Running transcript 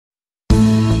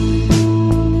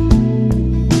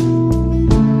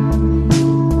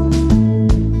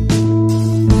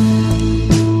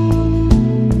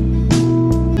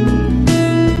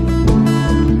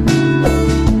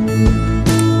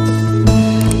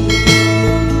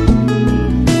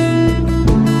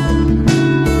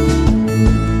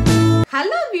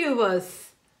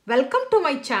Welcome to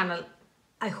my channel.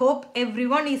 I hope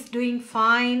everyone is doing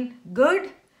fine, good.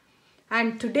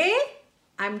 And today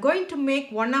I'm going to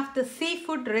make one of the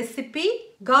seafood recipe,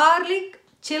 garlic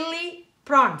chili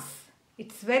prawns.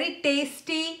 It's very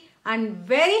tasty and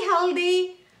very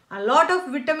healthy, a lot of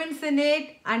vitamins in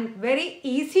it and very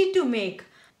easy to make.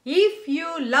 If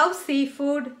you love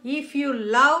seafood, if you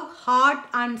love hot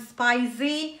and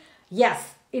spicy,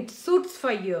 yes, it suits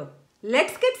for you.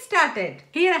 Let's get started.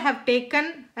 Here I have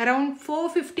taken around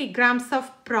 450 grams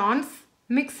of prawns.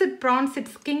 Mixed prawns,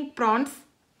 it's king prawns.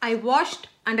 I washed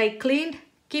and I cleaned.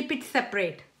 Keep it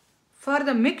separate. For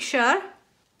the mixture,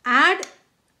 add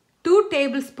 2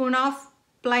 tablespoons of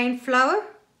plain flour,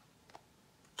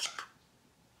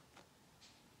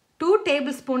 2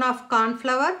 tablespoons of corn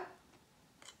flour,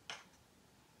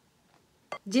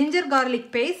 ginger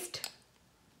garlic paste,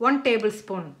 1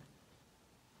 tablespoon.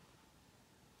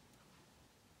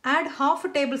 Add half a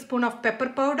tablespoon of pepper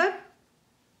powder,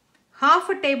 half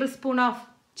a tablespoon of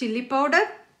chili powder,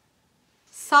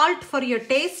 salt for your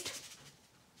taste.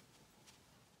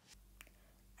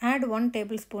 Add 1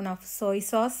 tablespoon of soy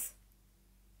sauce.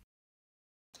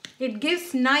 It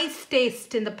gives nice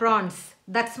taste in the prawns.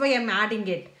 That's why I'm adding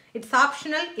it. It's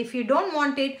optional. If you don't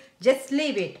want it, just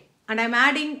leave it. And I'm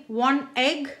adding 1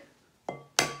 egg.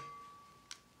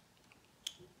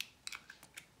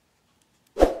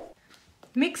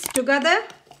 Mix together.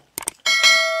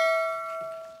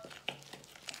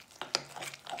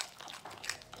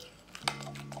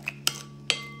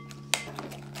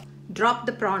 Drop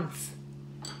the prawns.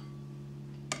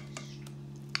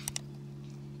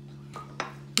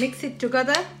 Mix it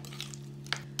together.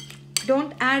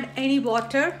 Don't add any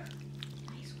water.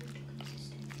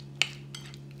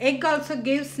 Egg also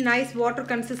gives nice water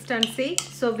consistency,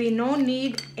 so we no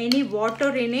need any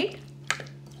water in it.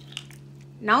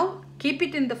 Now keep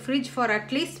it in the fridge for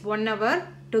at least 1 hour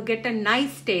to get a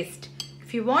nice taste.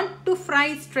 If you want to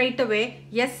fry straight away,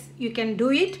 yes, you can do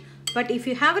it. But if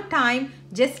you have a time,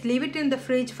 just leave it in the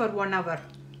fridge for 1 hour.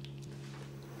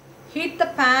 Heat the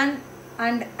pan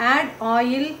and add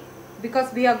oil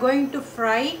because we are going to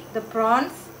fry the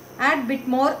prawns. Add bit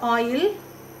more oil.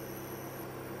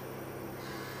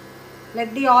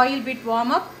 Let the oil bit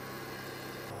warm up.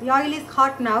 The oil is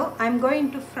hot now. I'm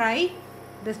going to fry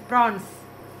the prawns.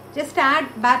 Just add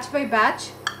batch by batch.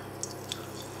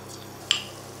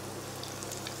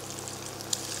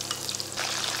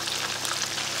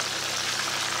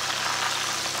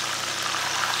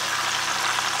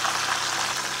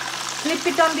 Flip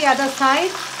it on the other side.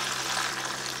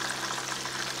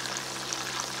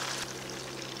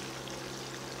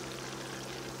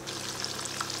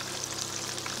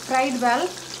 Fried well.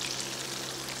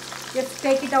 Just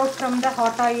take it out from the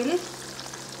hot oil.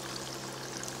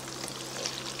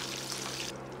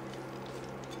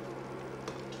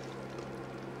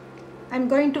 I'm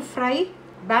going to fry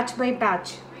batch by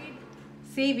batch.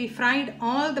 See, we fried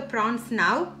all the prawns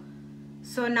now.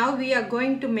 So now we are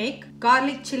going to make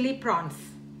garlic chili prawns.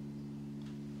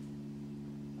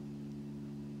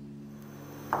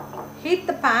 Heat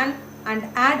the pan and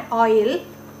add oil.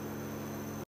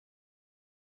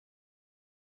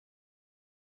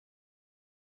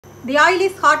 The oil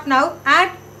is hot now.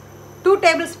 Add 2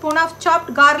 tablespoons of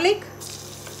chopped garlic.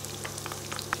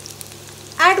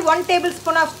 Add 1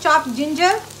 tablespoon of chopped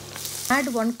ginger.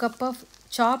 Add 1 cup of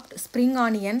chopped spring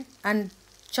onion and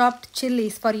chopped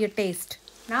chilies for your taste.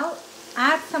 Now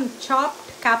add some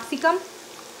chopped capsicum,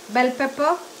 bell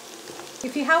pepper.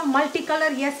 If you have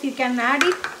multicolor, yes, you can add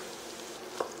it.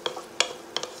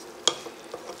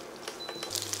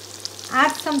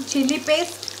 Add some chili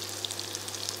paste.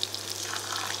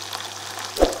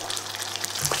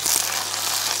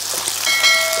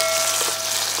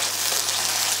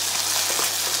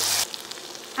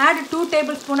 Add 2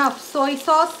 tablespoons of soy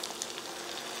sauce.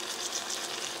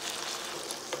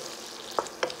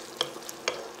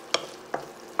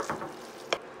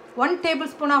 One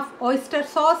tablespoon of oyster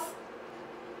sauce.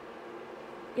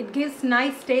 It gives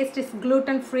nice taste, it's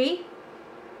gluten free.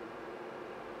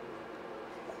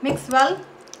 Mix well.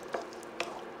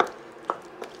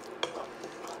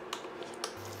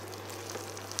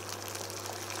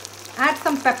 Add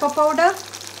some pepper powder.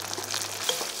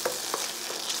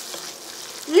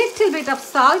 Little bit of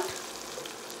salt.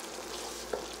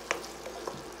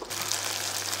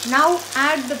 Now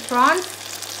add the prawns.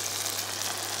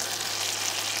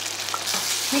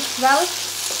 Mix well.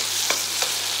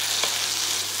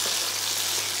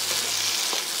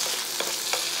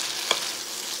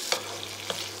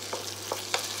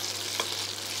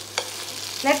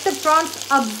 Let the prawns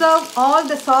absorb all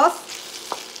the sauce.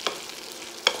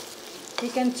 You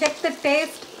can check the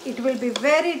taste It will be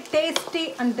very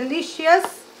tasty and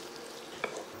delicious.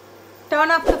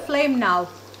 Turn off the flame now.